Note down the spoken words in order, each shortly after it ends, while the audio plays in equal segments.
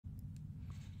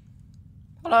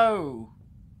Hello!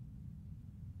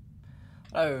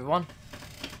 Hello everyone.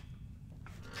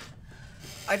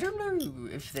 I don't know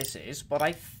if this is, but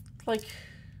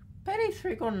Payday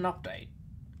 3 got an update.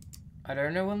 I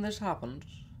don't know when this happened,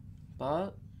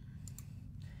 but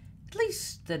at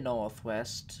least the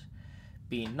Northwest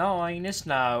B9 is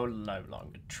now no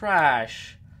longer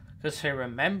trash, because I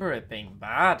remember it being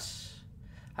bad.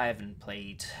 I haven't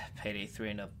played Payday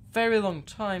 3 in a very long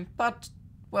time, but,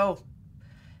 well,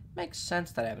 makes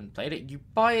sense that I haven't played it. You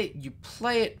buy it, you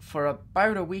play it for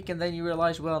about a week, and then you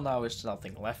realize, well, now there's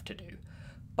nothing left to do.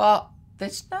 But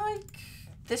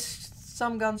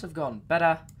some guns have gotten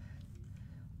better.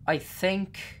 I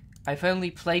think I've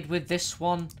only played with this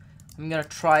one. I'm gonna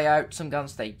try out some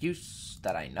guns they used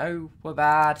that I know were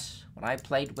bad when I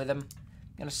played with them.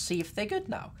 I'm gonna see if they're good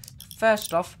now.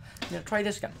 First off, I'm gonna try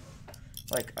this gun.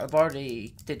 I've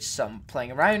already did some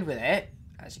playing around with it,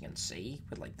 as you can see,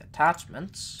 with, the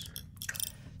attachments.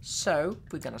 So,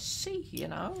 we're gonna see,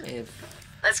 if...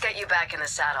 Let's get you back in the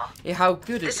saddle. Yeah, how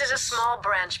good This is a small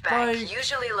branch bank, Like...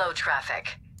 usually low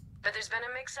traffic. But there's been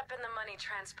a mix-up in the money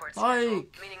transport schedule,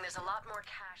 Like... meaning there's a lot more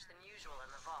cash than usual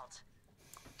in the vault.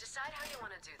 Decide how you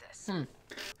want to do this.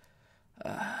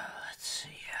 Let's see.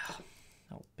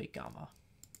 Oh, big armor.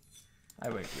 I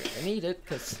won't really need it,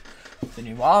 because the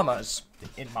new armor's,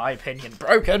 in my opinion,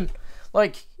 broken.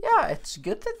 Yeah, it's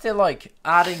good that they're,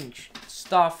 adding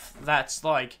stuff that's,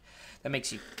 that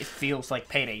makes it feels like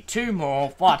Payday 2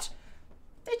 more, but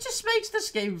it just makes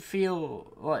this game feel,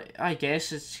 I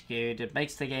guess it's good. It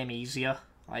makes the game easier.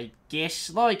 I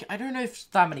guess, I don't know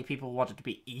if that many people want it to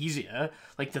be easier.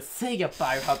 The thing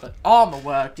about how the armor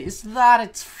worked is that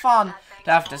it's fun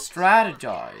to have to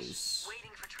strategize.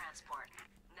 Waiting for transport.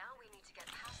 Now we need to get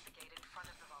past the gate in front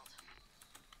of the vault.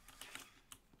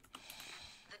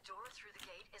 The door through the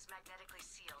gate is magnetically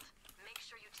sealed. Make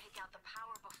sure you take out the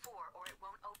power before or it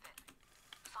won't open.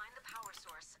 Find the power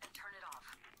source and turn it off.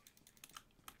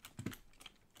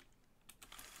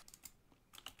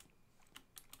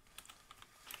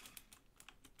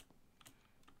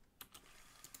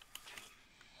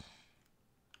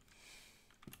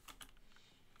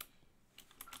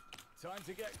 Time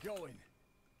to get going.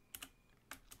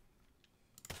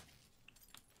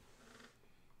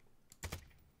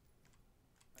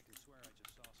 I can swear I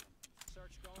just saw some.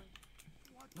 Search going?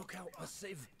 Look out, a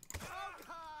sieve.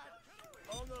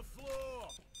 On the floor.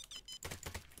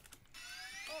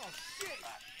 Oh shit!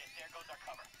 There goes our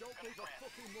cover. Don't move a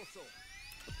fucking muscle.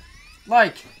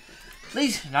 At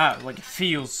least now, it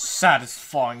feels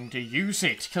satisfying to use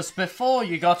it, because before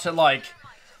you got to,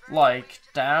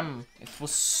 damn, it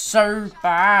was so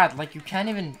bad, you can't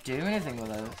even do anything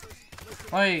with it.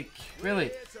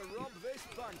 Really.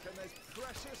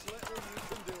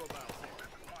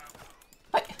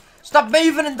 Stop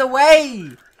moving in the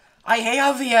way! I hate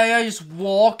how the AI just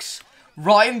walks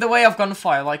right in the way of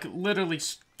gunfire, literally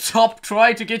stop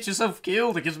trying to get yourself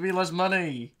killed, it gives me less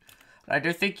money. I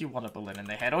don't think you want a bullet in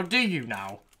the head, or do you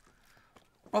now?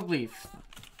 Probably.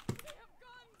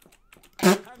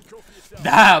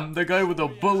 Damn, the guy with a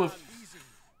bullet.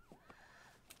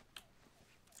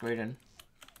 Great in.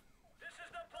 This is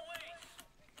the police.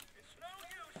 It's no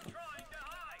use trying to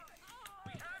hide.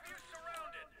 We have you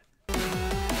surrounded.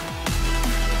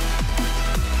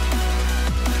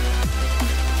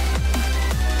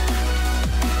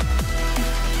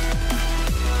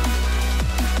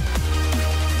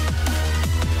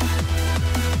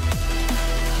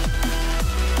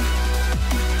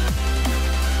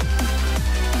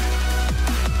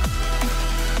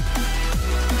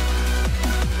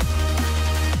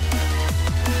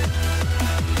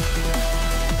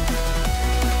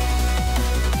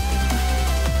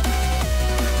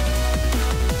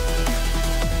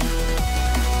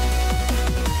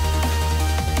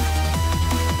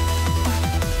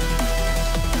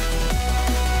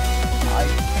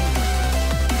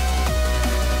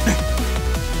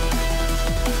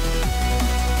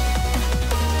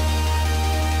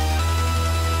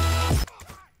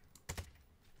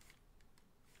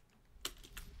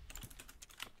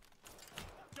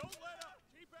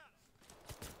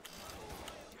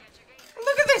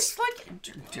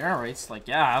 Generates,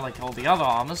 yeah, all the other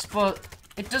armors, but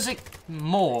it does it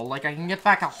more. I can get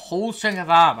back a whole chunk of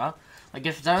armor.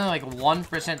 If it's only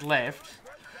 1% left.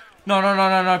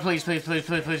 No, please,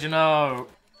 no.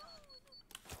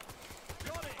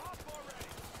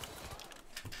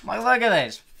 Look at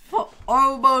this.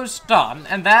 Almost done,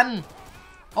 and then...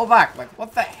 Oh, back.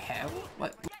 What the hell?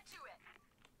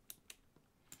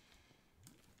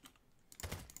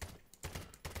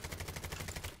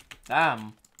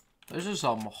 Damn. Those are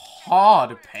some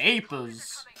hard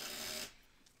papers.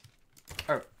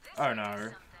 Oh no.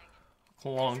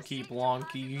 Clonky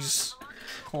blonkies.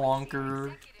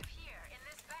 Clonker.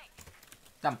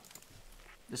 Damn.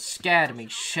 This scared me,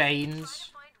 Shanes.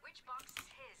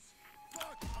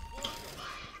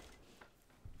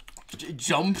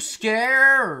 Jump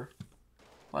scare?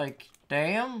 Like,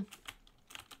 damn.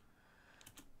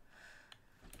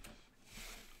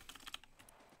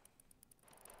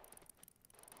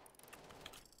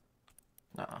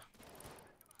 Nah.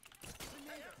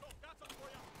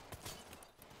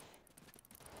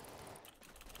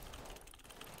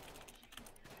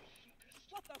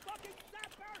 What the fucking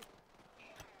zapper?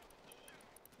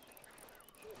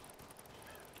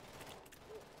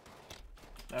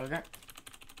 There we go.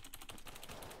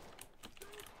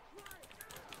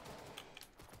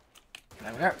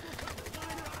 There we go.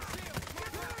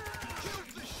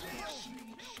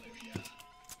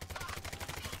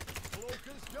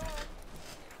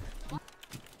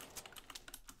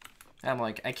 I'm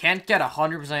like, I can't get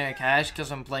 100% of cash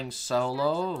because I'm playing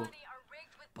solo.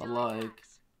 But like...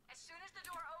 As soon as the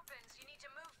door opens, you need to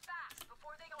move fast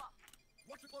before they go up.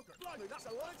 Watch it, Loker. Blimey, that's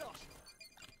a lot of dosh.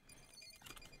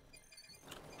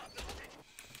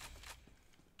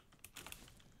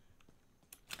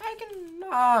 I can...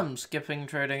 I'm skipping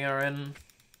trading her in.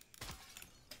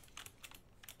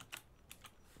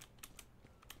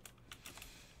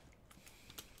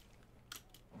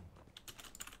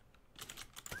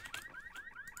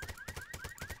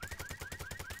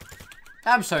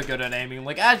 I'm so good at aiming.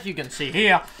 Like, as you can see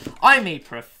here, I'm a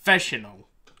professional.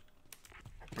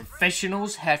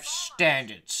 Professionals have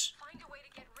standards. Find a way to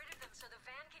get rid of them so the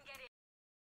van can get in.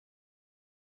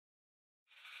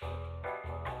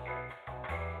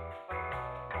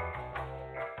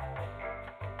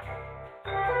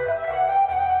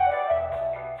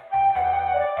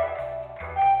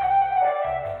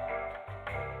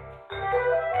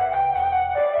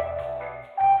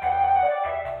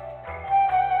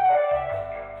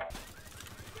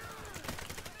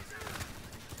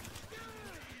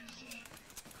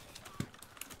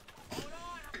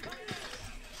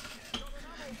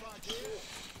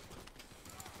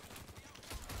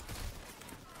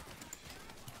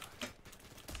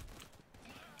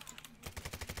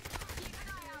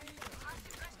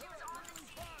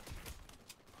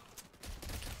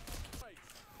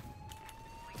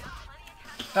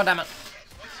 God damn it.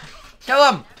 Kill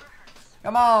him!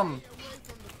 Come on!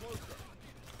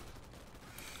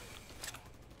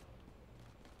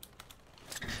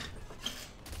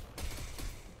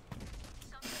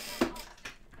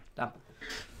 Damn.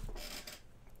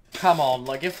 Come on,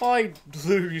 like, if I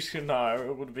lose now,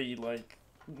 it would be, like,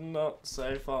 not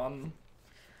so fun.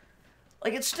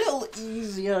 Like, it's still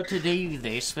easier to do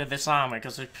this with this armor,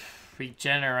 because it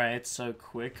regenerates so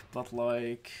quick, but,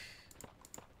 like...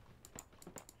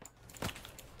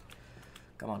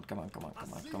 Come on, come on, come on,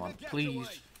 come on, come on,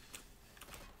 please.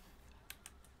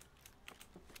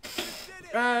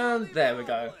 And there we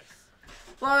go.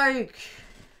 Like,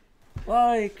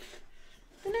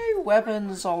 the new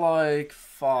weapons are, like,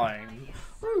 fine.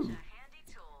 Ooh.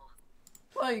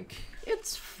 Like,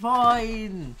 it's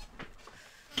fine.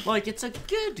 Like, it's a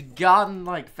good gun,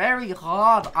 like, very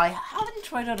hard. I haven't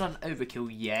tried it on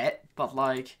Overkill yet, but,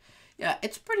 like, yeah,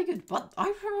 it's pretty good. But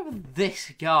I remember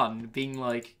this gun being,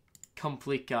 like,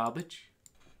 complete garbage.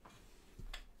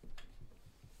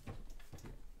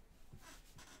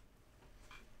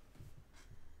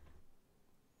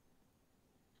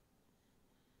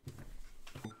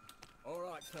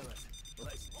 Alright, fellas,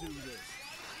 let's do this.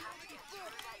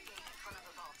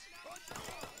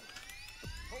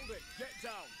 Hold it, get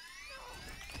down.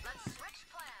 Let's switch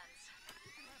plans.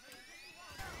 You'll need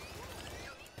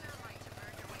thermite to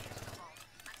burn your way into the vault.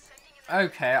 I'm sending in the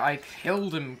Okay, I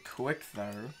killed him quick, though.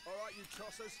 Alright, you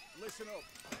tossers, listen up.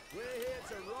 We're here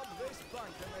to rob this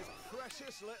bank and there's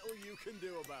precious little you can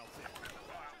do about it.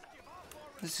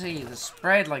 Let's see, the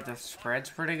spread's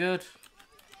pretty good.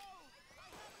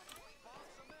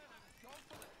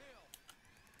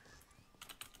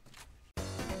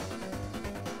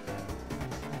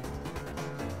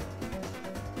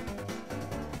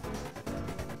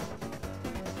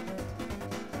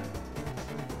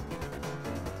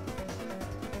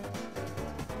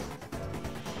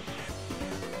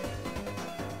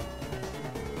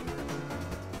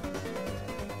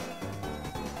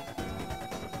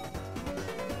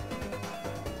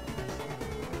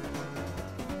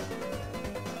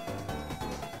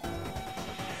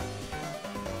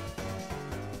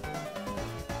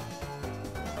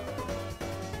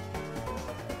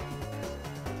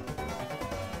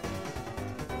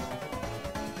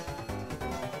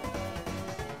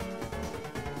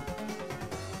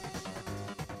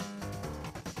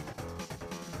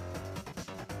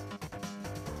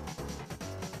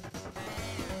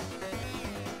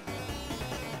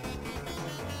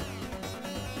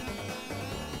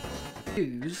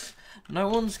 use. No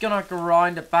one's gonna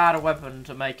grind a bad weapon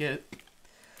to make it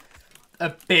a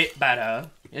bit better.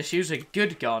 Just use a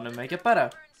good gun and make it better.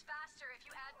 Burns faster if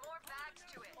you add more bags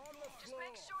to it. Just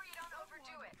make sure you don't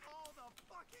overdo it. All the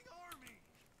fucking army!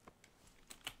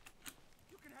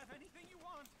 You can have anything you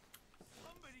want.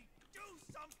 Somebody do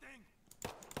something!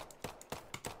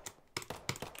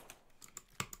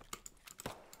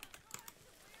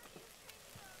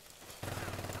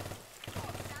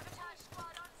 Sabotage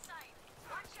squad on site.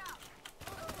 Watch out.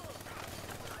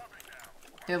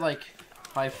 Yeah, like,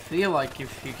 I feel like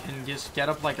if you can just get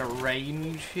up like a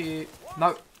range here.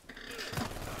 No. The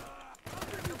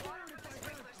water from the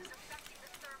sprinklers is affecting the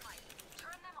thermite.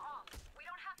 Turn them off. We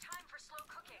don't have time for slow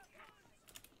cooking.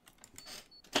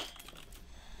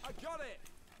 I got it!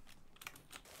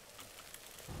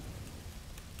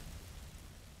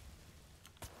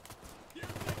 You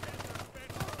think that's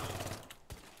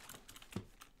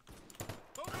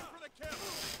going for the kill!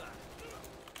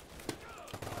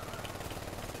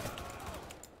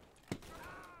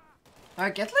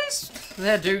 Like, at least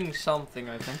they're doing something,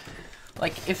 I think.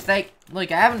 Like, if they,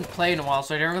 like, I haven't played in a while,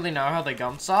 so I don't really know how the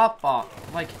guns are, but,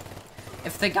 like,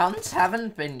 if the guns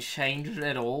haven't been changed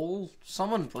at all,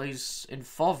 someone please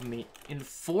inform me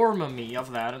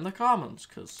of that in the comments,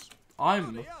 because I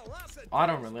don't really know.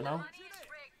 Money is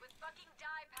rigged with fucking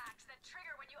die packs that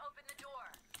trigger when you open the door.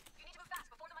 You need to move fast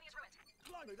before the money is ruined.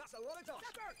 Blimey, that's a lot of dust!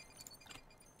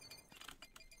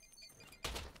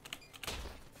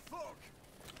 Fuck!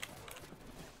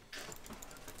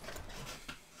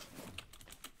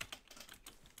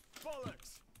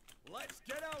 Bollocks! Let's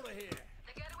get out of here!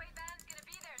 The getaway van's gonna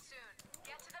be there soon.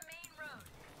 Get to the main road.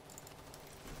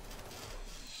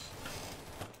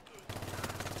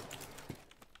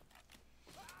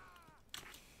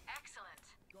 Excellent.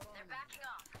 They're backing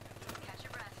off. Catch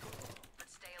your breath, but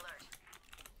stay alert.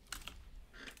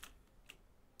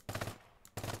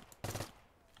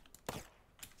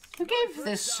 Who gave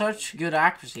this such good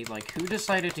accuracy? Like, who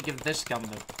decided to give this gun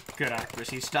the good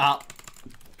accuracy? Stop.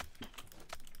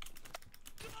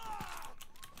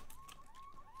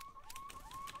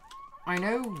 I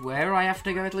know where I have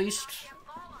to go at least. Get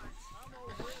ball-ons. Find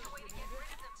a way to get rid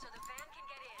of them so the van can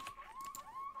get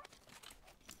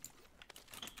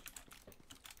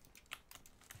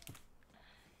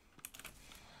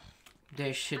in.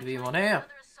 There should be one here. Another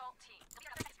assault team.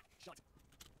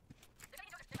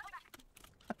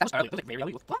 That was early. It was like very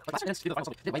early. What? Like last minute to do the final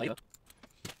assault. Did way later.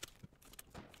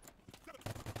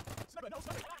 Sniper, no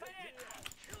sniper!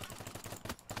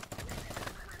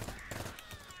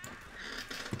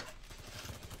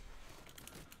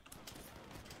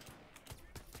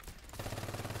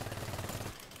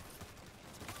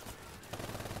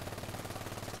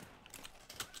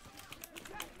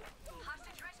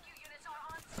 Hostage rescue units are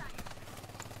on site.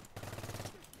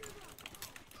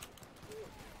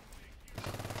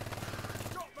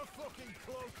 Drop the fucking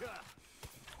cloaker!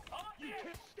 You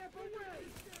can't step away!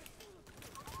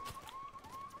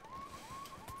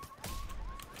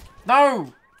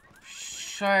 No!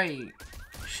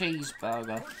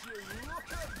 Cheeseburger. Would you look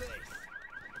at this?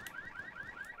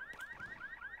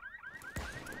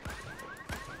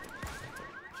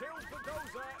 Kills for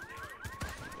Gozer!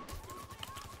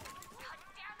 God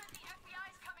damn it, the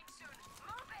FBI's coming soon.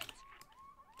 Move it!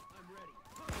 I'm ready.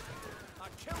 I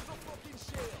killed the fucking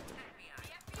shield! The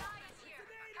FBI is here.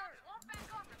 Cops won't back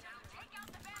off until you take out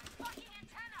the van's fucking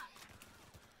antenna.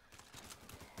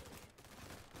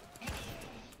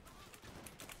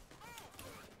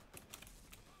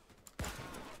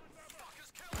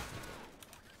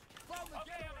 Found the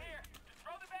Okay, I'm here. Just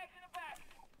throw the bags in the back.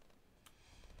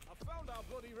 I found our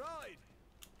bloody ride!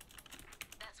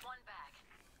 That's one bag.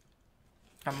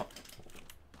 Come on.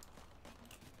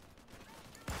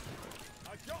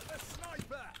 I got the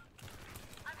sniper!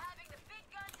 I'm having the big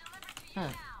gun delivered to you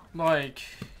now. Like,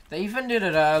 they even did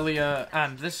it earlier,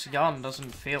 and this gun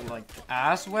doesn't feel like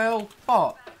as well,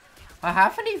 but I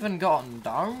haven't even gotten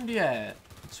downed yet.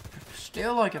 It's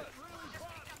still like a... Just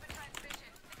picked up a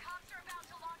transmission. The cops are about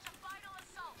to launch a final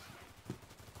assault.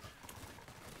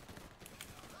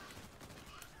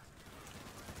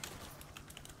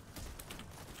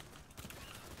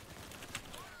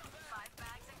 Five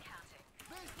bags and counting.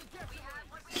 We have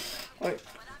what we need, Wait.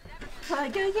 but I'm never gonna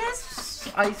Like, I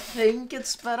guess I think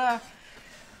it's better.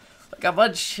 Like, I'm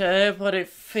unsure, but it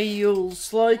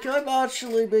feels like I'm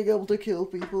actually being able to kill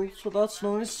people, so that's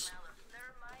nice. smell of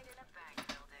thermite in a bank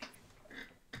building.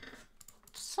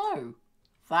 So,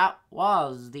 that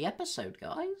was the episode,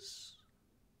 guys.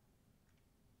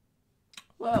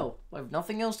 Well, I have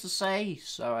nothing else to say,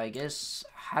 so I guess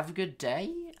have a good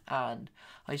day, and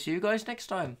I see you guys next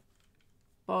time.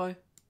 Bye.